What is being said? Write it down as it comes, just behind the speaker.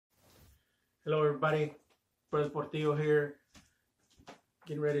Hello, everybody. Brother Portillo here,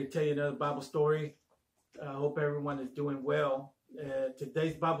 getting ready to tell you another Bible story. I hope everyone is doing well.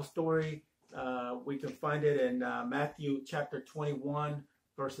 Today's Bible story, we can find it in Matthew chapter 21,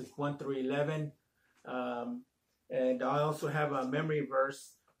 verses 1 through 11. And I also have a memory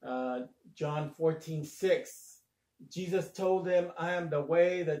verse, John 14:6. Jesus told them, "I am the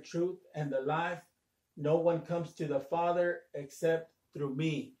way, the truth, and the life. No one comes to the Father except through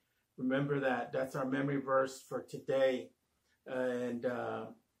me." Remember that. That's our memory verse for today. And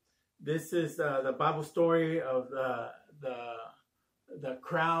this is the Bible story of the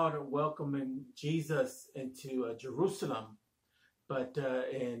crowd welcoming Jesus into Jerusalem. But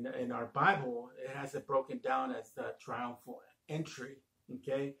in our Bible, it has it broken down as the triumphal entry.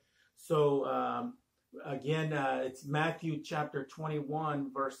 Okay, so again, it's Matthew chapter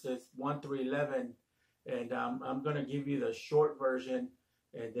 21, verses 1 through 11, and I'm going to give you the short version,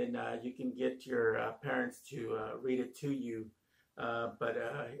 and then you can get your parents to read it to you. But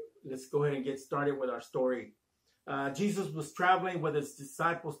let's go ahead and get started with our story. Jesus was traveling with his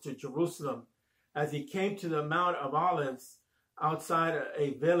disciples to Jerusalem. As he came to the Mount of Olives outside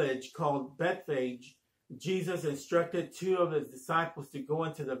a village called Bethphage, Jesus instructed two of his disciples to go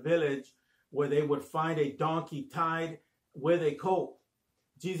into the village where they would find a donkey tied with a colt.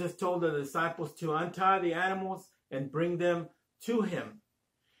 Jesus told the disciples to untie the animals and bring them to him.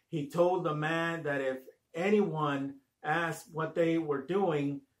 He told the man that if anyone asked what they were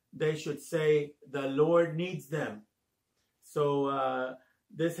doing, they should say, "The Lord needs them." So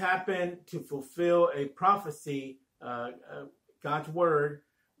this happened to fulfill a prophecy, God's word,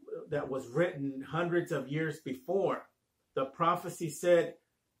 that was written hundreds of years before. The prophecy said,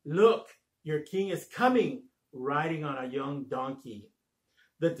 "Look, your king is coming, riding on a young donkey."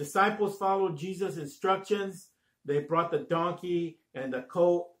 The disciples followed Jesus' instructions. They brought the donkey and the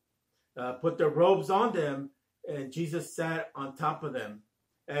colt, put their robes on them, and Jesus sat on top of them.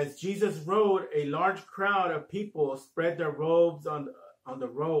 As Jesus rode, a large crowd of people spread their robes on the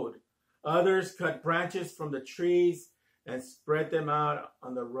road. Others cut branches from the trees and spread them out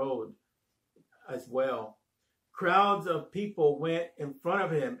on the road as well. Crowds of people went in front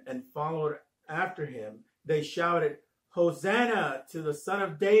of him and followed after him. They shouted, "Hosanna to the Son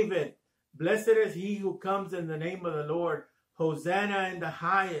of David! Blessed is he who comes in the name of the Lord! Hosanna in the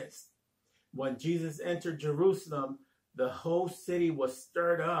highest!" When Jesus entered Jerusalem, the whole city was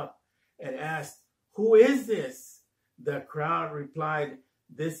stirred up and asked, "Who is this?" The crowd replied,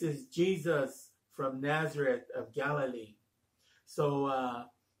 "This is Jesus from Nazareth of Galilee." So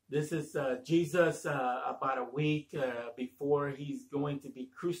this is Jesus about a week before he's going to be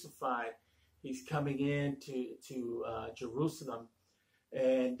crucified. He's coming into Jerusalem,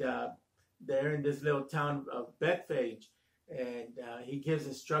 and they're in this little town of Bethphage. And he gives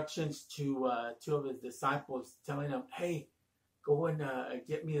instructions to two of his disciples, telling them, "Hey, go and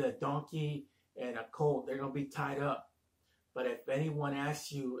get me the donkey and a colt. They're going to be tied up. But if anyone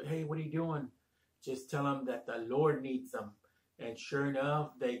asks you, 'Hey, what are you doing?' just tell them that the Lord needs them." And sure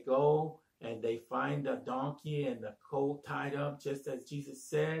enough, they go and they find the donkey and the colt tied up, just as Jesus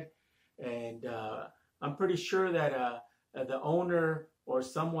said. And I'm pretty sure that the owner or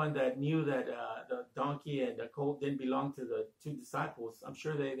someone that knew that the donkey and the colt didn't belong to the two disciples, I'm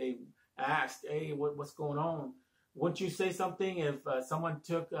sure they asked, "Hey, what's going on? Wouldn't you say something if someone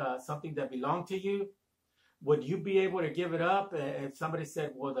took something that belonged to you? Would you be able to give it up?" If somebody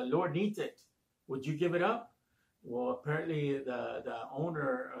said, "Well, the Lord needs it," would you give it up? Well, apparently the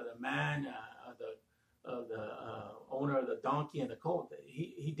owner or the man of the owner of the donkey and the colt,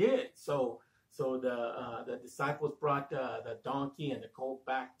 he did. So the disciples brought the donkey and the colt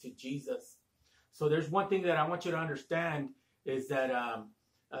back to Jesus. So there's one thing that I want you to understand is that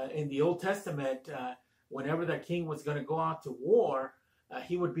in the Old Testament, whenever the king was going to go out to war,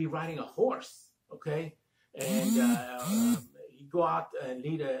 he would be riding a horse, okay? And he'd go out and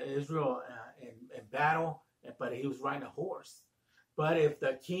lead Israel in battle, but he was riding a horse. But if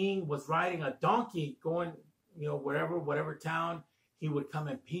the king was riding a donkey going, whatever town, he would come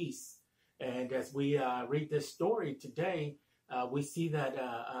in peace. And as we read this story today, we see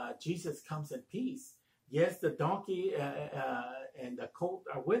that Jesus comes in peace. Yes, the donkey and the colt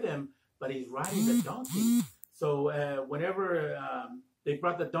are with him, but he's riding the donkey. So whenever they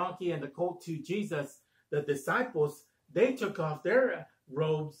brought the donkey and the colt to Jesus, the disciples, they took off their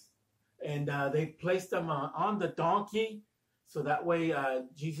robes and they placed them on the donkey. So that way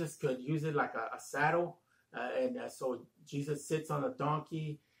Jesus could use it like a saddle. So Jesus sits on a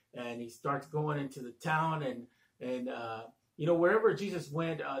donkey and he starts going into the town, and wherever Jesus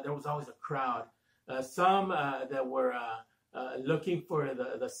went, there was always a crowd. Some that were looking for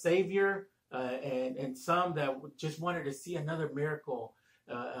the Savior, and some that just wanted to see another miracle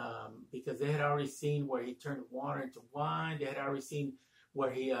because they had already seen where he turned water into wine. They had already seen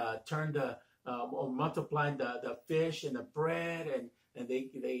where he turned or multiplied the fish and the bread, and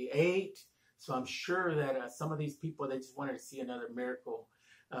they ate. So I'm sure that some of these people, they just wanted to see another miracle.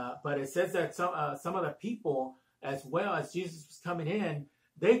 But it says that some of the people, as well as Jesus was coming in,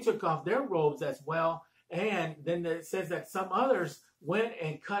 they took off their robes as well. And then it says that some others went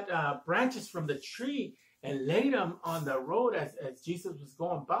and cut branches from the tree and laid them on the road as Jesus was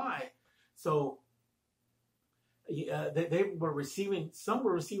going by. So they were receiving, some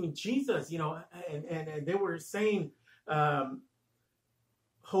were receiving Jesus, and they were saying,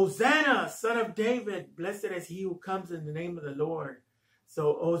 Hosanna, son of David, blessed is he who comes in the name of the Lord.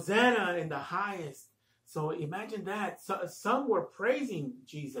 So Hosanna in the highest. So imagine that. So, some were praising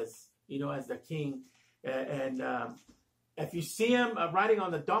Jesus, as the king. And if you see him riding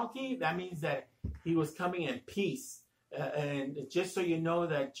on the donkey, that means that he was coming in peace. And just so you know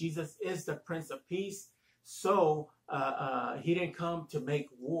that Jesus is the Prince of Peace. So he didn't come to make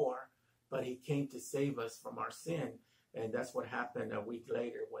war, but he came to save us from our sin. And that's what happened a week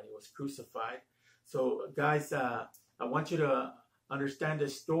later when he was crucified. So guys, I want you to understand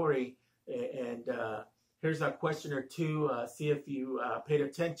this story. And here's a question or two. See if you paid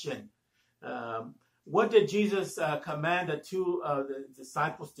attention. What did Jesus command the two the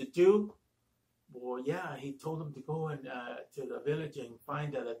disciples to do? Well, yeah, he told them to go and to the village and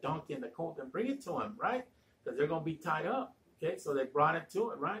find the donkey and the colt and bring it to him, right? Because they're going to be tied up. Okay, so they brought it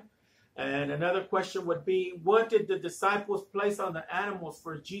to him, right? And another question would be, what did the disciples place on the animals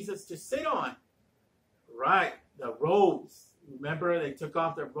for Jesus to sit on? Right, the robes. Remember, they took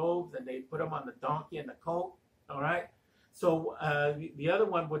off their robes and they put them on the donkey and the colt. All right. So the other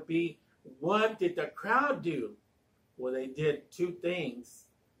one would be, what did the crowd do? Well, they did two things.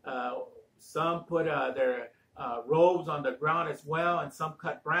 Some put their robes on the ground as well, and some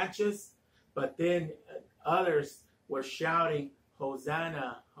cut branches. But then others were shouting,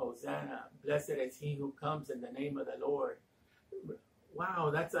 Hosanna, Hosanna, blessed is he who comes in the name of the Lord.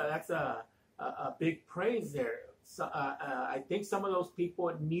 Wow, that's a big praise there. So, I think some of those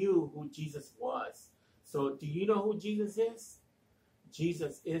people knew who Jesus was. So do you know who Jesus is?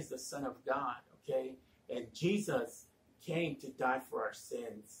 Jesus is the Son of God, okay? And Jesus came to die for our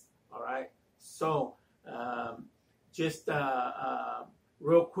sins, all right? So just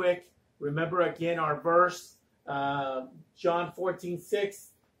real quick, remember again our verse, John 14:6.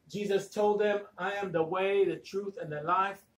 Jesus told them, I am the way, the truth, and the life.